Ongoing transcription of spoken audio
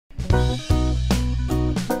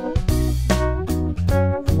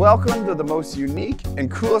Welcome to the most unique and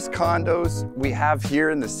coolest condos we have here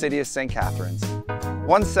in the city of St. Catharines.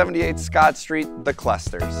 178 Scott Street, The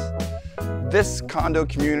Clusters. This condo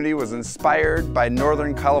community was inspired by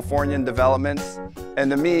Northern Californian developments, and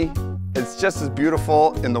to me, it's just as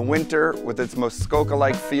beautiful in the winter with its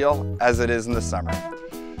Muskoka-like feel as it is in the summer.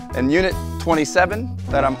 And Unit 27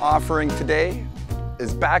 that I'm offering today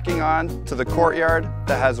is backing on to the courtyard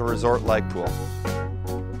that has a resort-like pool.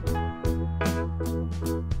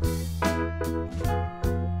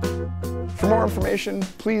 For more information,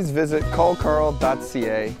 please visit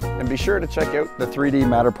callcarl.ca and be sure to check out the 3D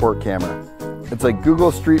Matterport camera. It's like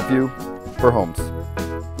Google Street View for homes.